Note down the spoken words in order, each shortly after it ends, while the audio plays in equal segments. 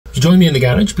Join me in the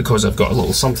garage because I've got a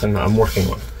little something that I'm working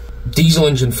on. Diesel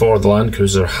engine for the Land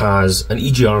Cruiser has an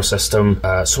EGR system,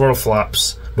 swirl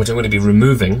flaps, which I'm going to be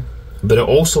removing, but it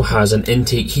also has an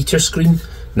intake heater screen.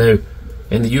 Now,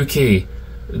 in the UK,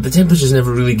 the temperatures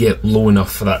never really get low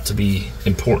enough for that to be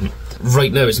important.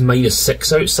 Right now it's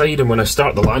 -6 outside, and when I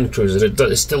start the Land Cruiser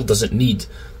it still doesn't need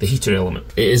the heater element.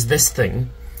 It is this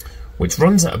thing, which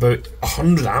runs at about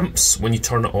 100 amps when you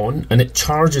turn it on, and it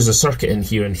charges a circuit in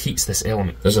here and heats this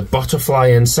element. There's a butterfly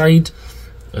inside,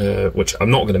 which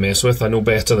I'm not going to mess with. I know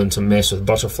better than to mess with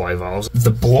butterfly valves. The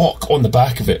block on the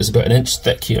back of it is about 1 inch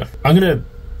thick here. I'm going to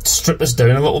strip this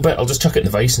down a little bit. I'll just chuck it in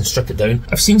the vise and strip it down.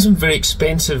 I've seen some very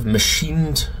expensive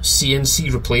machined CNC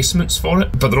replacements for it,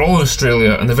 but they're all in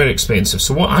Australia and they're very expensive.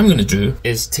 So what I'm going to do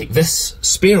is take this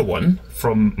spare one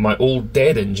from my old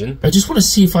dead engine. I just want to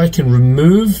see if I can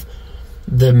remove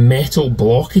the metal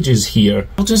blockages here.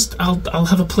 I'll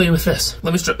have a play with this.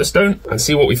 Let me strip this down and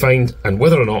see what we find, and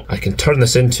whether or not I can turn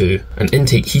this into an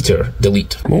intake heater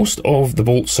delete. Most of the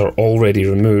bolts are already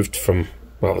removed from,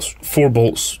 well, there's 4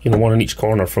 bolts, you know, 1 in each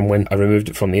corner from when I removed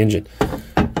it from the engine.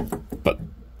 But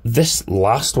this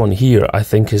last one here, I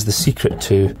think, is the secret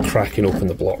to cracking open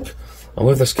the block. I'll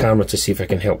move this camera to see if I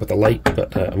can help with the light,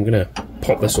 but I'm going to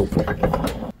pop this open.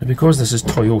 And because this is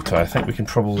Toyota, I think we can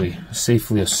probably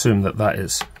safely assume that that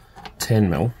is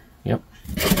 10mm. Yep,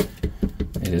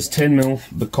 it is 10mm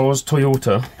because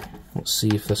Toyota. Let's see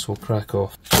if this will crack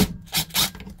off.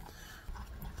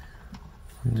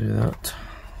 Do that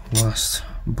last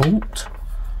bolt.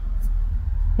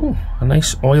 Oh, a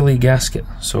nice oily gasket.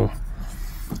 So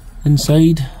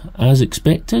inside, as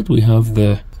expected, we have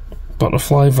the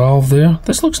butterfly valve there.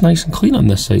 This looks nice and clean on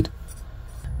this side.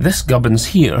 This gubbins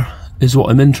here is what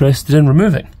I'm interested in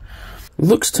removing.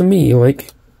 Looks to me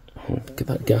like, get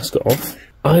that gasket off.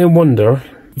 I wonder,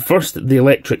 first the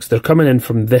electrics, they're coming in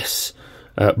from this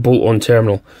bolt-on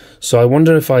terminal. So I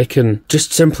wonder if I can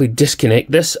just simply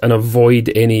disconnect this and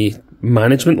avoid any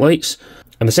management lights.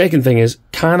 And the second thing is,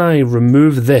 can I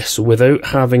remove this without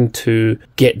having to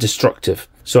get destructive?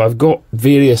 So I've got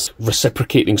various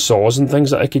reciprocating saws and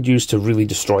things that I could use to really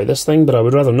destroy this thing, but I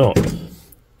would rather not.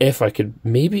 If I could,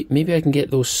 maybe I can get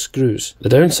those screws. The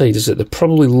downside is that they're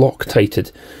probably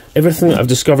Loctited. Everything that I've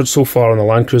discovered so far on the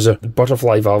Land Cruiser, the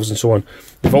butterfly valves and so on,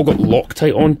 they've all got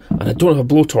Loctite on, and I don't have a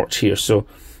blowtorch here, so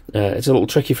it's a little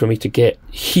tricky for me to get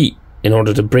heat in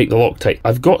order to break the Loctite.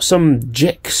 I've got some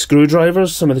JIC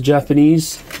screwdrivers, some of the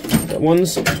Japanese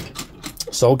ones,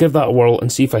 so I'll give that a whirl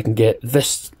and see if I can get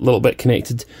this little bit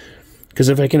connected, because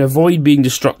if I can avoid being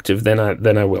destructive, then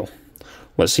I will.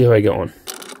 Let's see how I get on.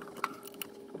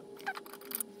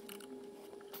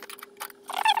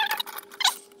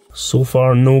 So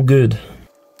far, no good.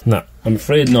 Nah, I'm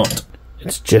afraid not.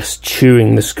 It's just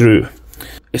chewing the screw.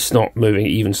 It's not moving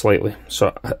even slightly.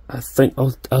 So I think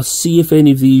I'll see if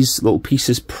any of these little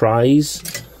pieces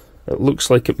prise. It looks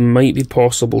like it might be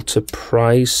possible to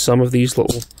prise some of these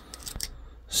little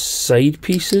side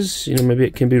pieces. You know, maybe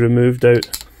it can be removed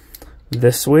out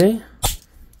this way.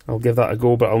 I'll give that a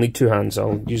go, but I'll need 2 hands.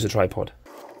 I'll use the tripod.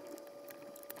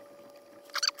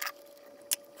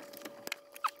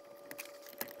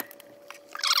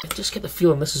 I just get the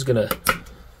feeling this is gonna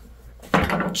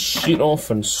shoot off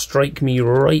and strike me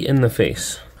right in the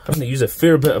face. I'm going to use a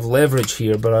fair bit of leverage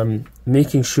here, but I'm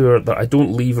making sure that I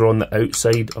don't leave her on the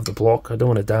outside of the block. I don't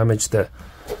want to damage the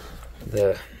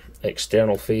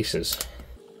external faces.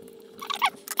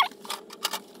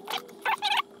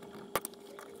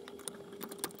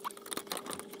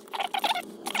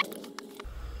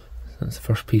 That's the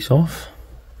first piece off.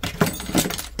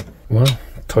 Well,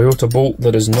 Toyota bolt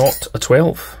that is not a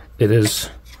 12. It is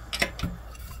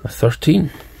a 13.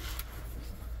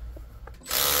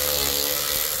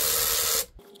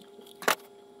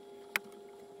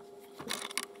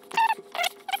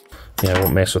 Yeah, I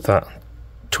won't mess with that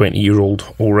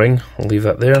 20-year-old O-ring. I'll leave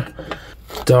that there.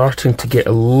 Starting to get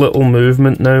a little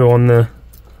movement now on the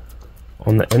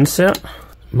insert.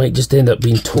 Might just end up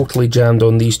being totally jammed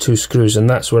on these 2 screws, and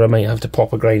that's where I might have to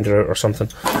pop a grinder out or something.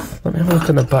 Let me have a look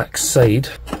on the back side.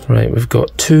 Right, we've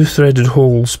got 2 threaded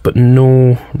holes, but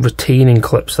no retaining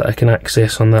clips that I can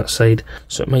access on that side.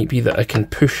 So it might be that I can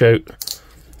push out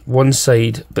one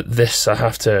side, but this I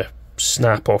have to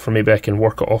snap off, or maybe I can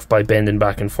work it off by bending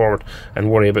back and forward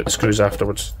and worry about the screws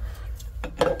afterwards.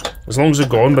 As long as they're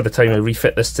gone by the time I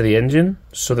refit this to the engine,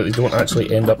 so that they don't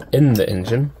actually end up in the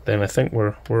engine, then I think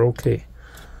we're okay.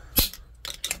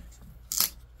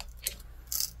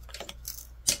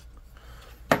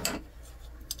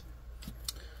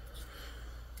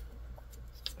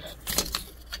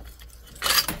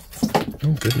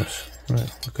 Oh goodness,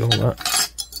 right, look at all that.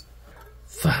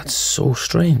 That's so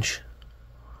strange.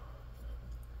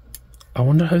 I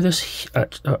wonder how this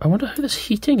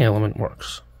heating element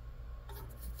works.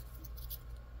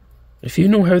 If you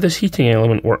know how this heating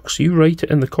element works, you write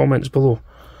it in the comments below,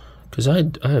 because I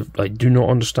do not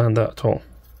understand that at all.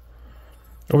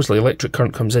 Obviously electric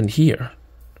current comes in here,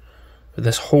 but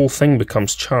this whole thing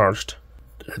becomes charged.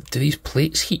 Do these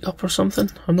plates heat up or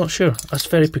something? I'm not sure. That's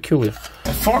very peculiar.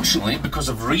 Unfortunately, because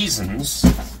of reasons,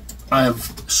 I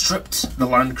have stripped the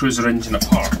Land Cruiser engine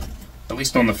apart, at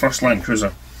least on the first Land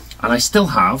Cruiser, and I still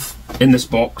have, in this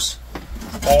box,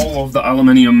 all of the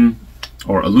aluminium,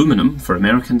 or aluminum for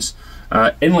Americans,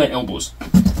 inlet elbows.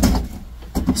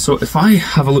 So if I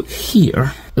have a look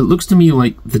here, it looks to me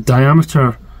like the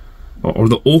diameter, or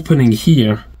the opening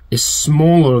here, is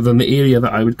smaller than the area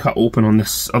that I would cut open on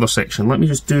this other section. Let me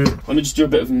just do a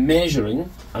bit of measuring,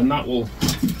 and that will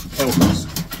help us.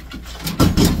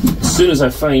 As soon as I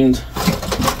find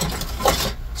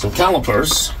some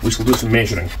calipers, we shall do some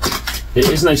measuring. It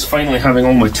is nice finally having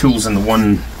all my tools in the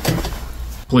one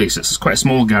place. It's quite a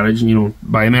small garage, and you know,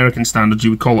 by American standards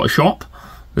you would call it a shop.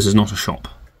 This is not a shop.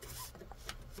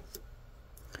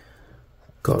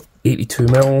 Got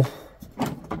 82mm.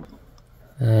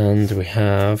 And we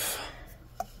have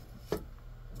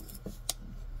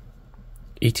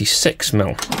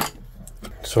 86mm.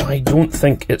 So I don't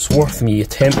think it's worth me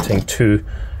attempting to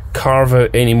carve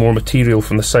out any more material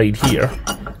from the side here.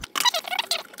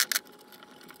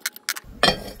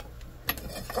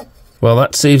 Well,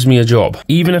 that saves me a job.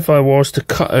 Even if I was to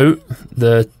cut out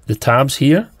the tabs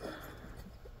here,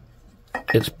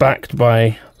 it's backed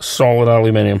by solid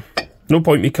aluminium. No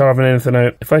point me carving anything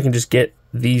out. If I can just get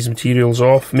these materials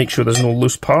off, make sure there's no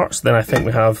loose parts, then I think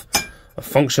we have a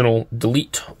functional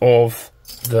delete of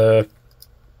the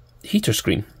heater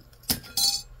screen.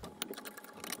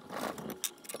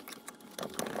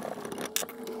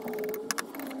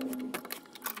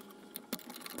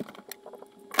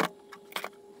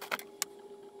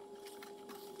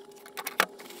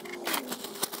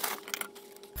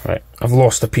 Right, I've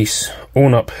lost a piece.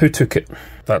 Own up, who took it?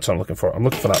 That's what I'm looking for. I'm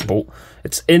looking for that bolt.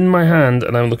 It's in my hand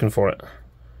and I'm looking for it.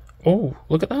 Oh,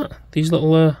 look at that. These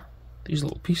little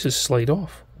pieces slide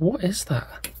off. What is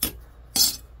that?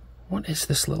 What is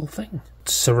this little thing?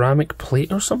 Ceramic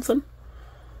plate or something?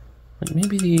 Like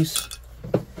maybe these...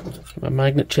 Get my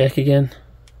magnet check again.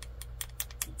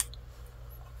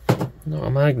 Not a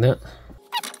magnet.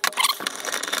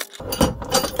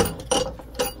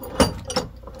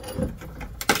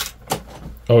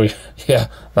 Oh yeah,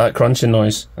 that crunching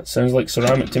noise. That sounds like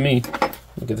ceramic to me.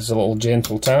 Look at this, a little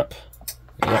gentle tap.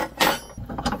 Yeah.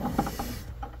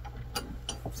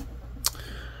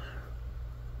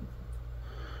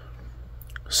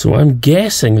 So I'm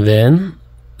guessing then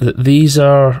that these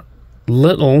are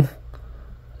little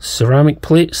ceramic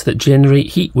plates that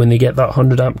generate heat when they get that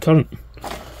 100 amp current.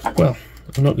 Well,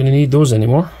 I'm not going to need those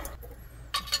anymore.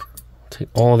 Take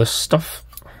all this stuff,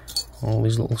 all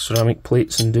these little ceramic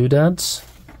plates and doodads.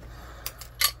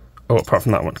 Oh, apart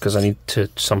from that one, because I need to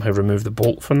somehow remove the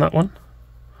bolt from that one.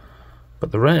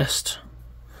 But the rest...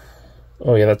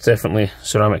 Oh yeah, that's definitely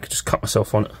ceramic. Just cut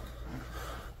myself on it.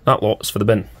 That lot's for the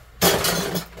bin.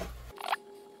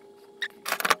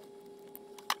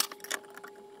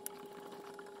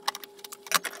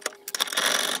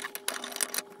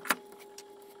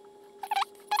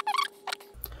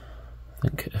 I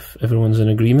think if everyone's in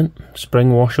agreement,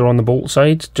 spring washer on the bolt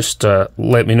side. Just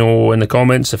let me know in the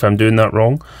comments if I'm doing that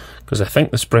wrong, because I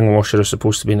think the spring washer is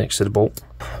supposed to be next to the bolt.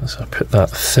 So I put that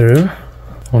through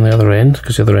on the other end,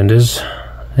 because the other end is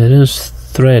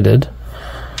threaded.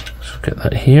 So get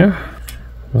that here.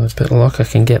 With a bit of luck I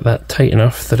can get that tight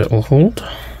enough that it will hold.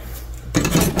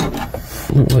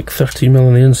 Look like 13mm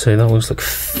on the inside, that looks like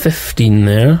 15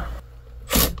 there.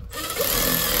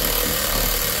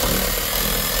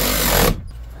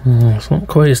 It's not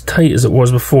quite as tight as it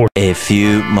was before. A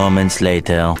few moments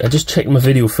later. I just checked my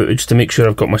video footage to make sure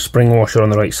I've got my spring washer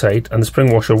on the right side, and the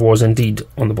spring washer was indeed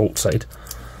on the bolt side.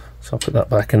 So I'll put that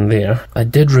back in there. I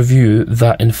did review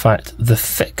that in fact the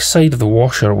thick side of the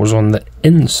washer was on the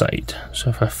inside.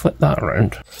 So if I flip that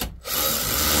around...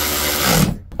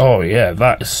 Oh yeah,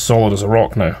 that is solid as a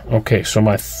rock now. Okay, so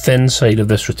my thin side of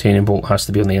this retaining bolt has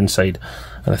to be on the inside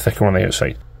and the thicker on the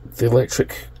outside. The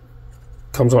electric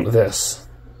comes onto this.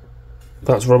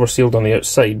 That's rubber sealed on the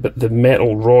outside, but the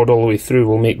metal rod all the way through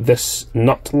will make this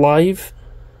nut live,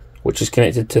 which is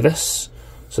connected to this.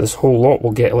 So this whole lot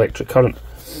will get electric current.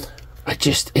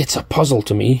 It's a puzzle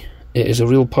to me. It is a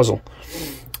real puzzle.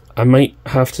 I might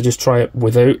have to just try it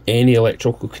without any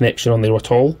electrical connection on there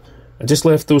at all. I just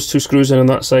left those two screws in on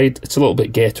that side. It's a little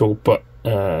bit ghetto, but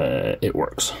it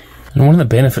works. And one of the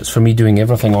benefits for me doing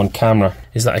everything on camera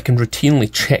is that I can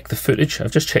routinely check the footage.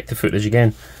 I've just checked the footage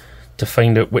again to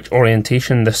find out which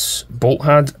orientation this bolt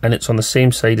had, and it's on the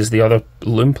same side as the other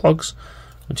loom plugs,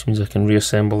 which means I can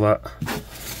reassemble that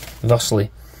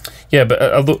thusly. Yeah, but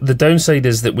the downside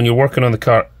is that when you're working on the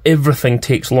car, everything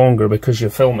takes longer because you're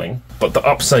filming. But the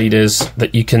upside is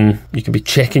that you can be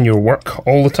checking your work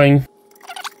all the time.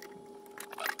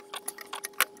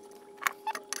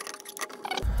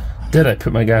 Did I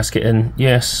put my gasket in?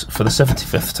 Yes, for the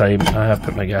 75th time I have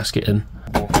put my gasket in.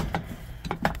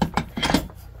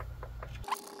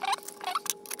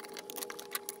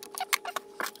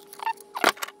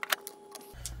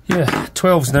 Yeah,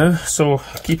 12s now, so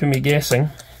keeping me guessing.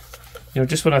 You know,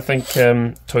 just when I think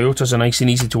Toyotas are nice and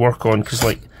easy to work on, because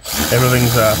like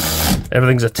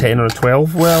everything's a 10 or a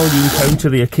 12, well, you encounter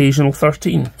the occasional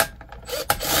 13.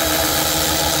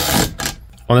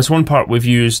 On this one part we've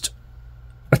used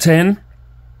a 10,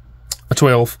 a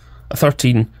 12, a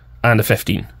 13 and a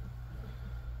 15.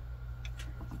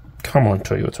 Come on,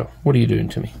 Toyota, what are you doing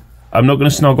to me? I'm not going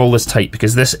to snug all this tight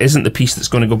because this isn't the piece that's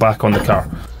going to go back on the car.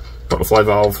 Butterfly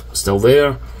valve still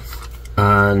there,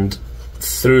 and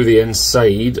through the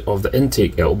inside of the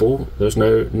intake elbow there's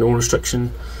now no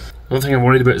restriction. The other thing I'm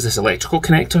worried about is this electrical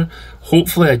connector.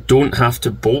 Hopefully I don't have to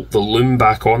bolt the loom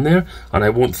back on there and I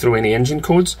won't throw any engine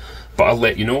codes, but I'll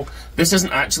let you know. This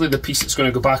isn't actually the piece that's going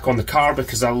to go back on the car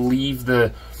because I'll leave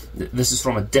this is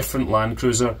from a different Land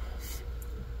Cruiser.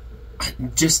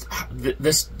 Just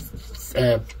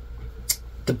the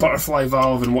butterfly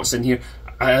valve and what's in here,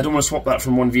 I don't want to swap that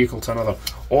from one vehicle to another.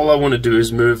 All I want to do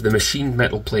is move the machined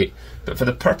metal plate. But for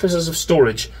the purposes of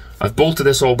storage, I've bolted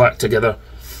this all back together.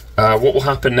 What will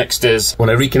happen next is,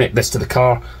 when I reconnect this to the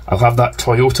car, I'll have that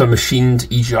Toyota machined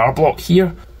EGR block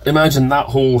here. Imagine that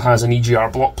hole has an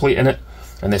EGR block plate in it,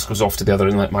 and this goes off to the other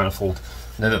inlet manifold.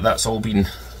 Now that that's all been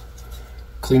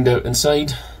cleaned out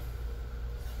inside,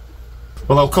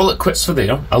 well, I'll call it quits for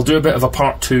there. I'll do a bit of a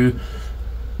part 2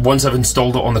 once I've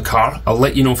installed it on the car. I'll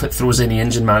let you know if it throws any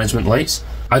engine management lights.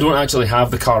 I don't actually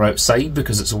have the car outside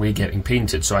because it's away getting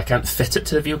painted, so I can't fit it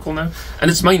to the vehicle now.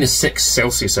 And it's -6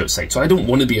 Celsius outside, so I don't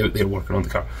want to be out there working on the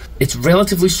car. It's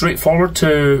relatively straightforward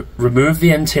to remove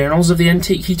the internals of the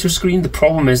intake heater screen. The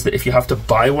problem is that if you have to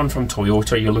buy one from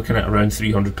Toyota, you're looking at around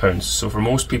 £300. So for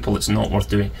most people it's not worth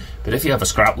doing. But if you have a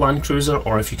scrap Land Cruiser,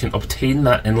 or if you can obtain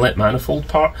that inlet manifold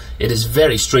part, it is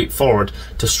very straightforward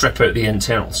to strip out the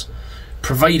internals,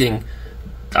 providing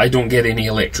I don't get any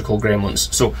electrical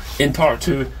gremlins. So in part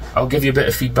 2 I'll give you a bit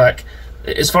of feedback.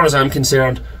 As far as I'm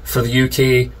concerned, for the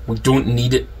UK we don't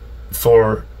need it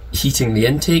for heating the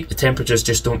intake. The temperatures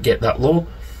just don't get that low.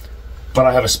 But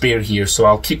I have a spare here, so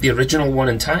I'll keep the original one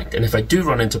intact, and if I do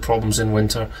run into problems in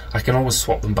winter I can always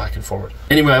swap them back and forward.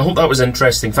 Anyway, I hope that was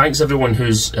interesting. Thanks everyone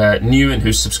who's new and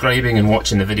who's subscribing and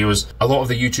watching the videos. A lot of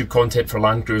the YouTube content for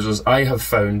Land Cruisers I have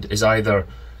found is either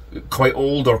quite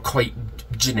old or quite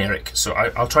generic, so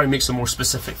I'll try and make some more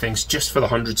specific things just for the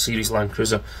 100 series Land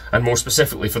Cruiser, and more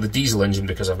specifically for the diesel engine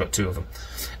because I've got 2 of them.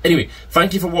 Anyway,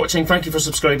 thank you for watching, thank you for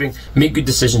subscribing, make good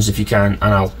decisions if you can,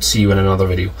 and I'll see you in another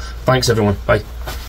video. Thanks everyone, bye.